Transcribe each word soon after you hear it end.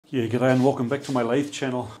Yeah, g'day and welcome back to my lathe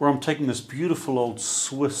channel, where I'm taking this beautiful old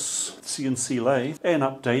Swiss CNC lathe and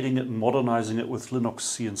updating it and modernizing it with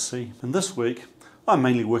LinuxCNC. And this week, I'm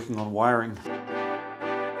mainly working on wiring.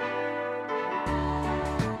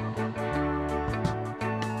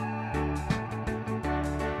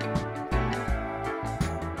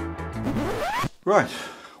 Right,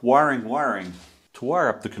 wiring. To wire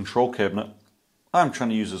up the control cabinet, I'm trying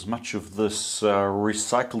to use as much of this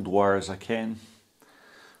recycled wire as I can.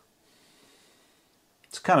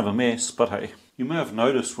 It's kind of a mess, but hey. You may have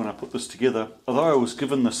noticed when I put this together, although I was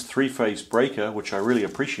given this three-phase breaker, which I really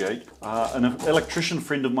appreciate, an electrician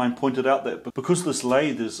friend of mine pointed out that because this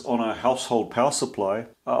lathe is on a household power supply,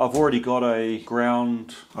 I've already got a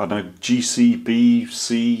ground, I don't know, GC, B,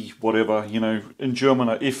 C, whatever, you know, in German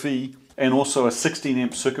a FE, and also a 16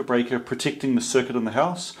 amp circuit breaker protecting the circuit in the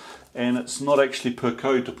house. And it's not actually per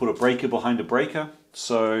code to put a breaker behind a breaker,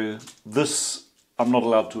 so this I'm not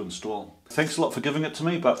allowed to install. Thanks a lot for giving it to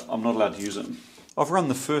me, but I'm not allowed to use it. I've run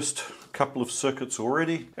the first couple of circuits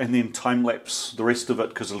already, and then time-lapse the rest of it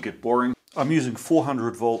because it'll get boring. I'm using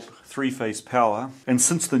 400 volt three-phase power, and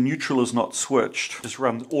since the neutral is not switched, just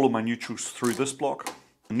run all of my neutrals through this block.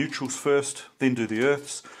 The neutrals first, then do the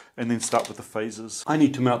earths, and then start with the phases. I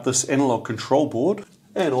need to mount this analog control board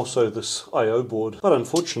and also this I/O board, but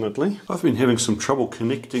unfortunately I've been having some trouble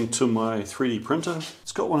connecting to my 3D printer.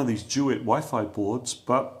 It's got one of these duet Wi-Fi boards,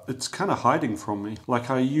 but it's kind of hiding from me. Like,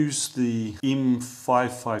 I use the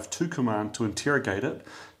M552 command to interrogate it,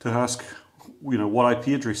 to ask, you know, what IP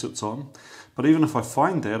address it's on. But even if I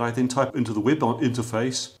find that, I then type into the web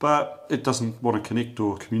interface, but it doesn't want to connect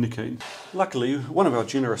or communicate. Luckily, one of our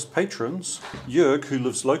generous patrons, Jörg, who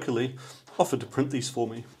lives locally, offered to print these for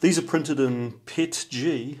me. These are printed in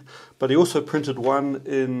PETG, but he also printed one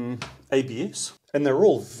in ABS. And they're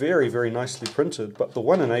all very, very nicely printed, but the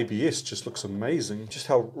one in ABS just looks amazing. Just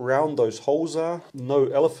how round those holes are. No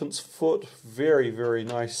elephant's foot. Very, very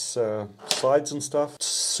nice sides and stuff.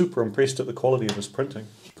 Super impressed at the quality of his printing.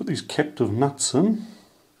 Put these captive nuts in.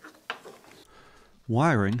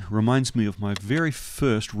 Wiring reminds me of my very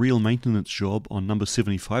first real maintenance job on number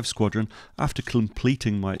 75 Squadron after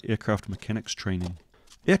completing my aircraft mechanics training.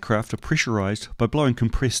 Aircraft are pressurized by blowing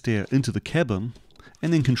compressed air into the cabin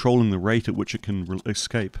and then controlling the rate at which it can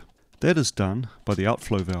escape. That is done by the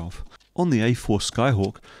outflow valve. On the A4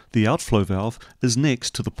 Skyhawk, the outflow valve is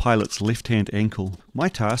next to the pilot's left-hand ankle. My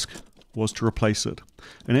task was to replace it,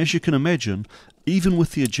 and as you can imagine, even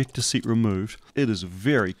with the ejector seat removed, it is a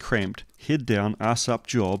very cramped, head down, ass up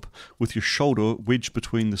job with your shoulder wedged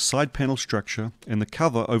between the side panel structure and the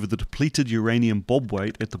cover over the depleted uranium bob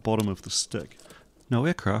weight at the bottom of the stick. Now,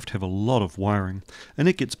 aircraft have a lot of wiring, and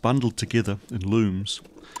it gets bundled together in looms.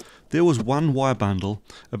 There was one wire bundle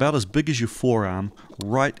about as big as your forearm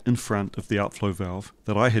right in front of the outflow valve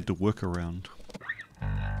that I had to work around.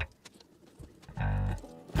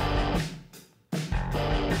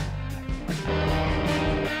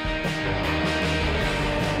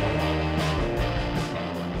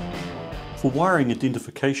 For wiring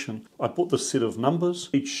identification, I bought this set of numbers.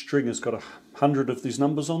 Each string has got 100 of these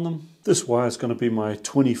numbers on them. This wire is going to be my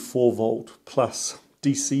 24 volt plus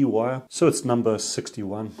DC wire, so it's number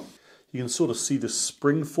 61. You can sort of see the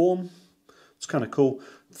spring form. It's kind of cool.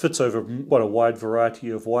 It fits over quite a wide variety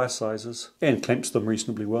of wire sizes and clamps them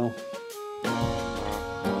reasonably well.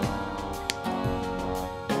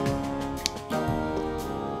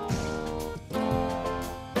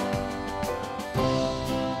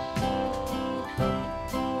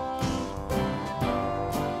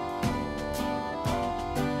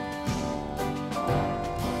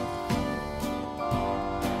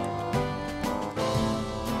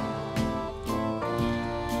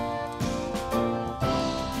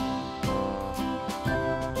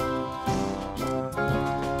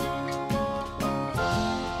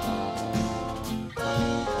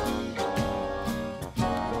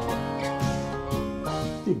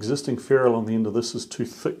 The existing ferrule on the end of this is too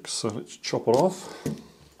thick, so let's chop it off.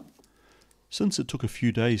 Since it took a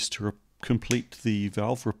few days to complete the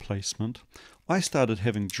valve replacement, I started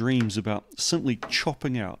having dreams about simply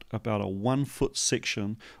chopping out about a 1 foot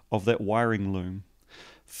section of that wiring loom,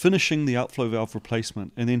 finishing the outflow valve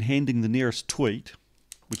replacement, and then handing the nearest tweet,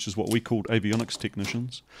 which is what we called avionics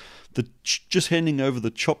technicians, just handing over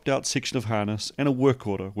the chopped out section of harness and a work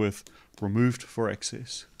order with removed for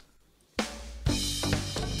access.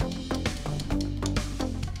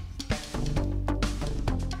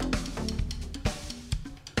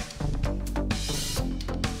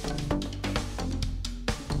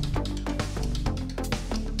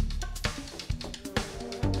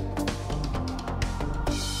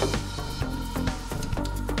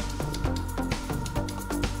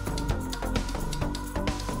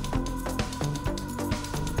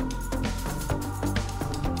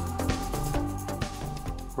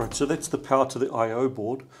 Right, so that's the power to the I/O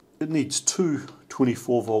board. It needs two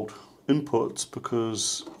 24 volt inputs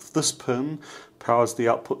because this pin powers the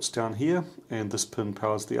outputs down here and this pin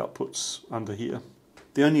powers the outputs under here.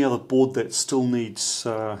 The only other board that still needs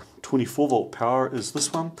 24 volt power is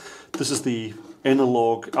this one. This is the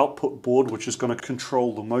analog output board, which is going to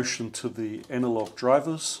control the motion to the analog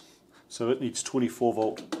drivers. So it needs 24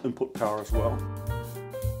 volt input power as well.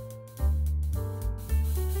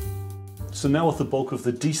 So now with the bulk of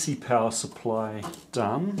the DC power supply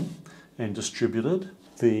done and distributed,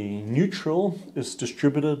 the neutral is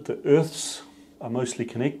distributed, the earths are mostly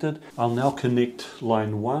connected. I'll now connect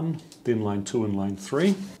line 1, then line 2 and line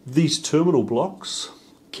 3. These terminal blocks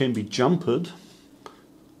can be jumpered.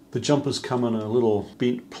 The jumpers come in a little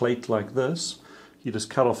bent plate like this. You just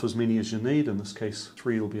cut off as many as you need. In this case,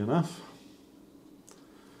 3 will be enough.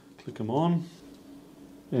 Click them on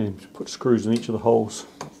and put screws in each of the holes.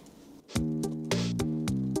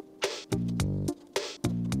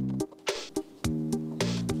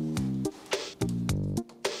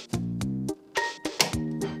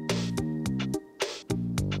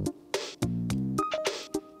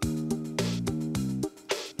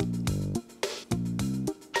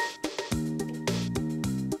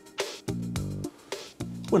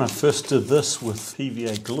 When I first did this with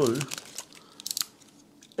PVA glue,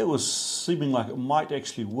 it was seeming like it might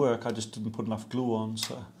actually work. I just didn't put enough glue on,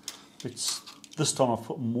 so this time I've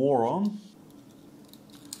put more on.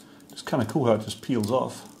 It's kind of cool how it just peels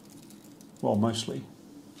off. Well, mostly.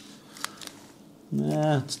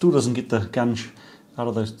 Nah, it still doesn't get the gunge out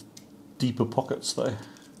of those deeper pockets though.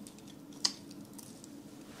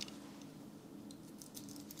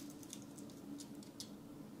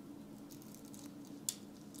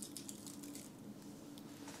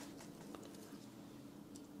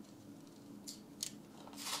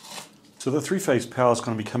 So the three-phase power is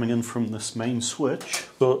going to be coming in from this main switch.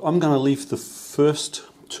 So I'm going to leave the first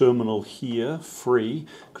terminal here free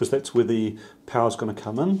because that's where the power is going to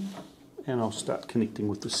come in, and I'll start connecting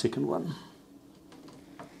with the second one.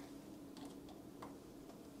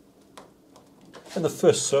 And the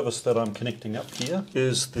first service that I'm connecting up here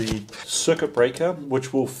is the circuit breaker,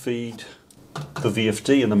 which will feed the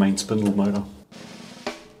VFD and the main spindle motor.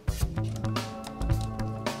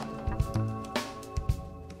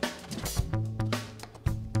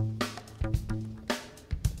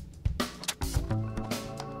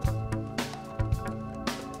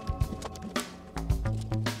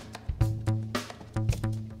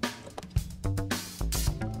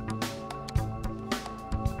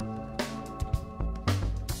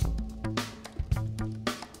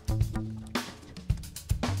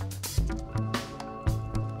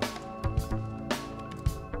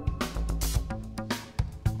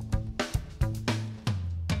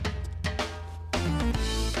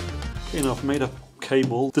 And I've made a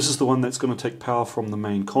cable. This is the one that's going to take power from the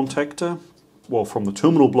main contactor, well, from the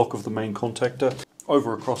terminal block of the main contactor,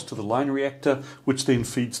 over across to the line reactor, which then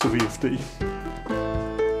feeds the VFD.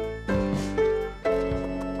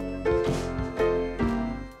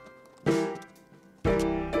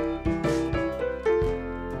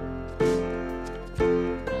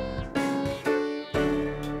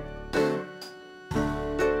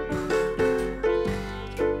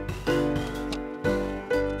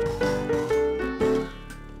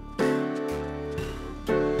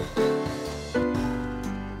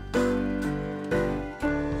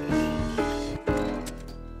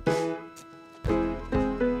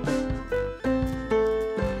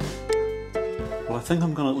 I think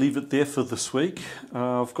I'm going to leave it there for this week.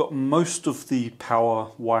 I've got most of the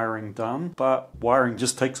power wiring done, but wiring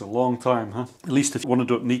just takes a long time, huh? At least if you want to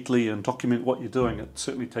do it neatly and document what you're doing, it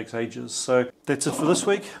certainly takes ages. So that's it for this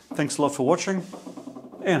week. Thanks a lot for watching,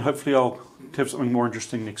 and hopefully I'll have something more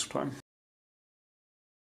interesting next time.